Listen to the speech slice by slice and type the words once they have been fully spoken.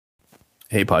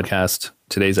Hey, podcast.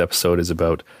 Today's episode is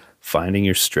about finding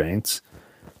your strengths,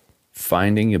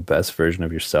 finding your best version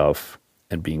of yourself,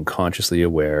 and being consciously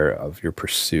aware of your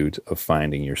pursuit of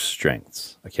finding your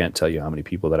strengths. I can't tell you how many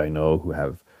people that I know who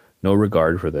have no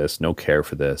regard for this, no care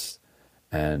for this,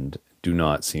 and do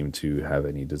not seem to have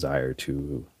any desire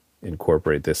to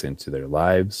incorporate this into their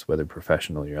lives, whether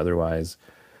professionally or otherwise.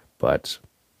 But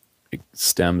it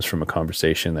stems from a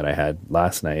conversation that I had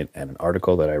last night and an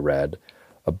article that I read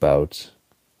about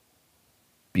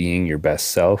being your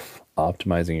best self,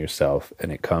 optimizing yourself,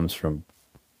 and it comes from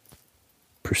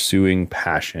pursuing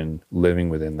passion, living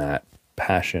within that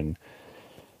passion.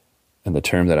 And the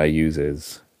term that I use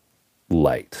is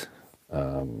light.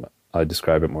 I'll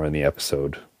describe it more in the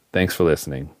episode. Thanks for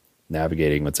listening.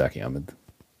 Navigating with Zaki Ahmed. Turn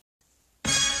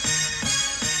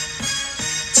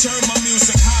my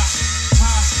music high,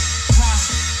 high, high,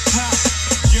 high,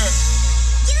 yeah.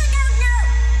 You don't know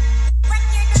what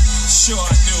you're doing. Sure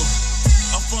I do.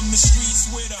 I'm from the streets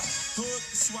with a hood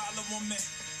to swallow on me.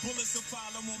 Bullets to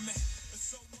follow on me. There's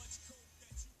so much coke that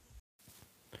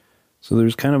you... So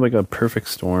there's kind of like a perfect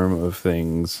storm of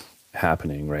things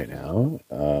happening right now.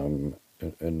 And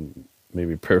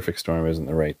maybe perfect storm isn't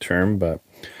the right term, but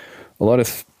a lot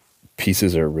of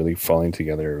pieces are really falling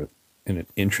together in an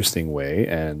interesting way.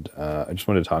 And I just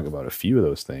wanted to talk about a few of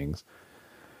those things.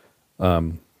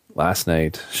 Last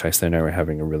night, Shaista and I were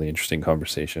having a really interesting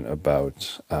conversation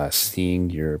about seeing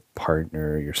your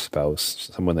partner, your spouse,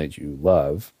 someone that you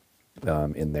love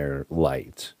in their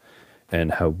light.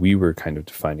 And how we were kind of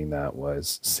defining that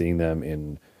was seeing them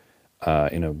in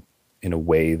a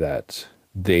way that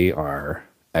they are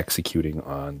executing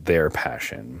on their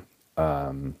passion.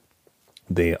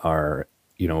 They are,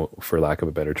 for lack of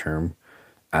a better term,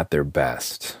 at their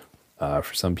best.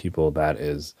 For some people, that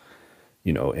is,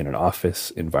 in an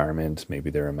office environment. Maybe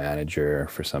they're a manager.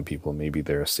 For some people, maybe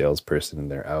they're a salesperson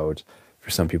and they're out. For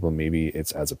some people, maybe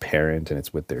it's as a parent and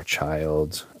it's with their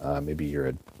child. Maybe you're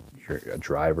a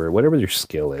driver, whatever your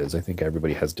skill is. I think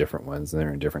everybody has different ones and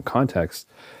they're in different contexts.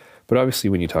 But obviously,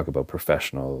 when you talk about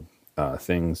professional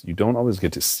things, you don't always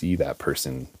get to see that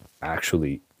person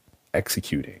actually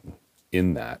executing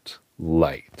in that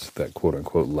light, that quote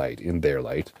unquote light, in their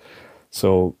light.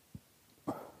 So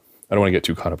I don't want to get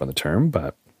too caught up on the term,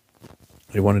 but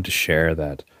I wanted to share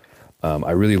that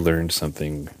I really learned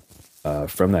something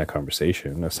from that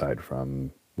conversation, aside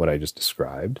from what I just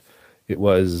described. It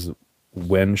was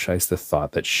when Shaista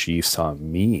thought that she saw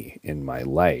me in my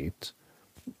light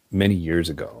many years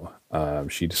ago.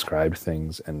 She described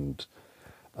things and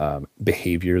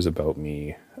behaviors about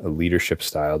me, a leadership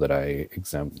style that I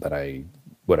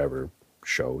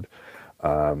showed,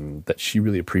 that she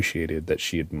really appreciated, that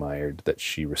she admired, that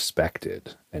she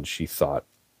respected, and she thought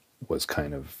was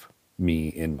kind of me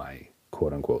in my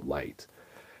quote unquote light.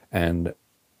 And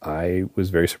I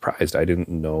was very surprised. I didn't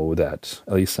know that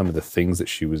at least some of the things that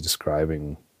she was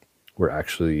describing were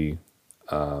actually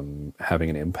having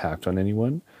an impact on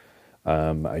anyone.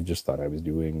 I just thought I was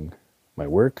doing my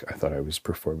work. I thought I was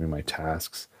performing my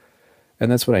tasks.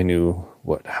 And that's what I knew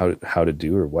how to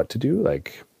do or what to do.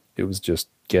 Like, it was just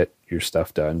get your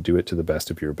stuff done, do it to the best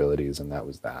of your abilities. And that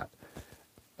was that.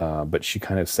 But she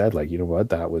kind of said, like, you know what,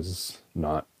 that was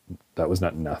not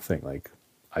nothing. Like,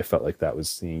 I felt like that was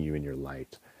seeing you in your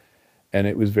light. And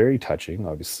it was very touching,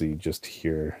 obviously, just to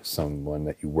hear someone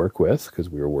that you work with, because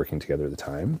we were working together at the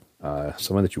time,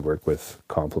 someone that you work with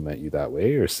compliment you that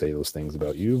way or say those things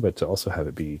about you, but to also have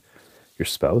it be your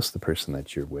spouse, the person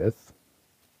that you're with,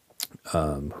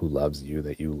 who loves you,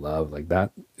 that you love, like,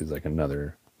 that is like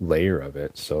another layer of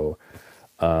it. So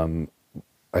I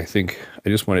think I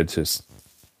just wanted to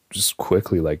just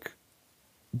quickly, like,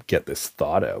 get this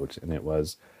thought out. And it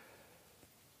was,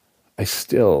 I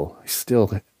still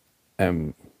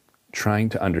am trying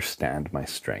to understand my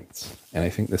strengths. And I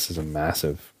think this is a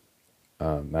massively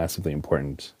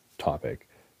important topic,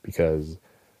 because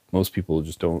most people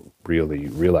just don't really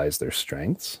realize their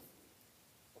strengths.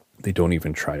 They don't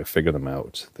even try to figure them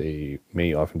out. They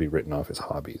may often be written off as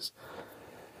hobbies.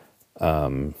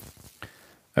 I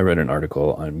read an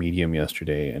article on Medium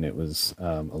yesterday, and it was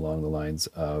along the lines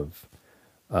of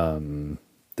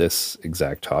this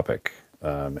exact topic.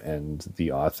 And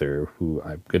the author, who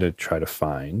I'm going to try to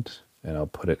find, and I'll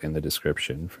put it in the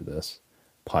description for this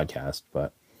podcast,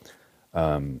 but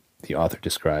the author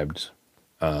described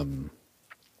a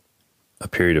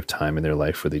period of time in their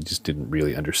life where they just didn't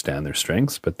really understand their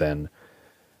strengths, but then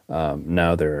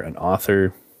now they're an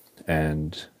author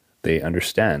and they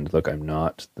understand, look, I'm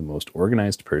not the most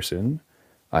organized person.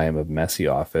 I am a messy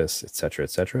office, etc.,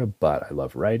 etc. But I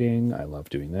love writing. I love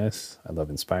doing this. I love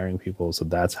inspiring people. So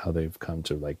that's how they've come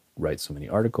to like write so many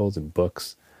articles and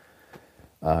books,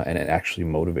 and it actually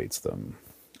motivates them.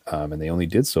 And they only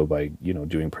did so by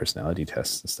doing personality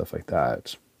tests and stuff like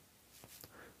that.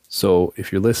 So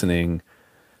if you're listening,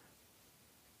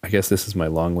 I guess this is my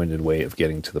long-winded way of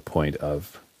getting to the point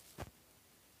of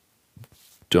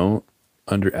don't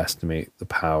underestimate the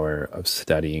power of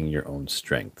studying your own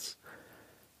strengths.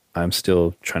 I'm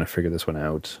still trying to figure this one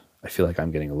out. I feel like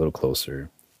I'm getting a little closer.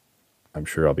 I'm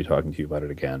sure I'll be talking to you about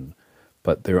it again.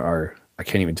 But I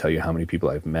can't even tell you how many people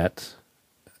I've met,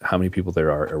 how many people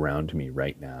there are around me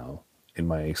right now in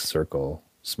my circle,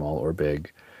 small or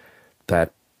big,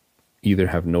 that either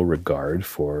have no regard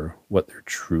for what their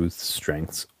truth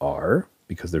strengths are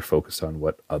because they're focused on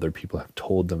what other people have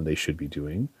told them they should be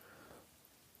doing,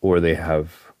 or they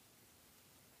have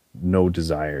no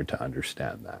desire to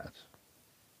understand that.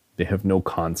 They have no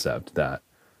concept that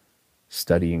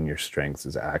studying your strengths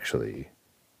is actually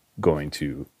going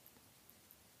to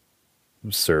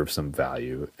serve some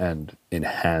value and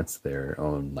enhance their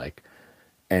own like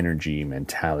energy,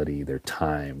 mentality, their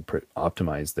time,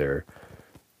 optimize their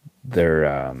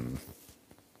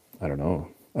I don't know.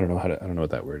 I don't know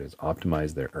what that word is.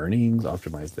 Optimize their earnings,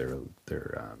 optimize their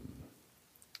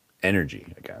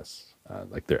energy, I guess.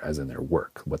 Like as in their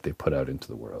work, what they put out into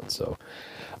the world. So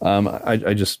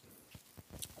I just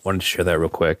wanted to share that real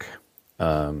quick.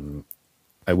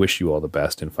 I wish you all the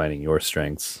best in finding your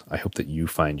strengths. I hope that you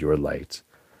find your light.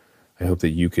 I hope that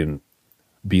you can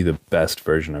be the best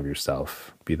version of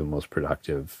yourself, be the most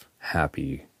productive,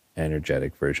 happy,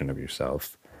 energetic version of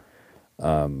yourself.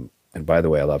 And by the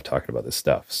way, I love talking about this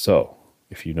stuff. So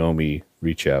if you know me,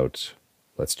 reach out.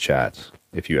 Let's chat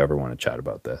if you ever want to chat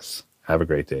about this. Have a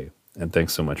great day. And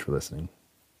thanks so much for listening.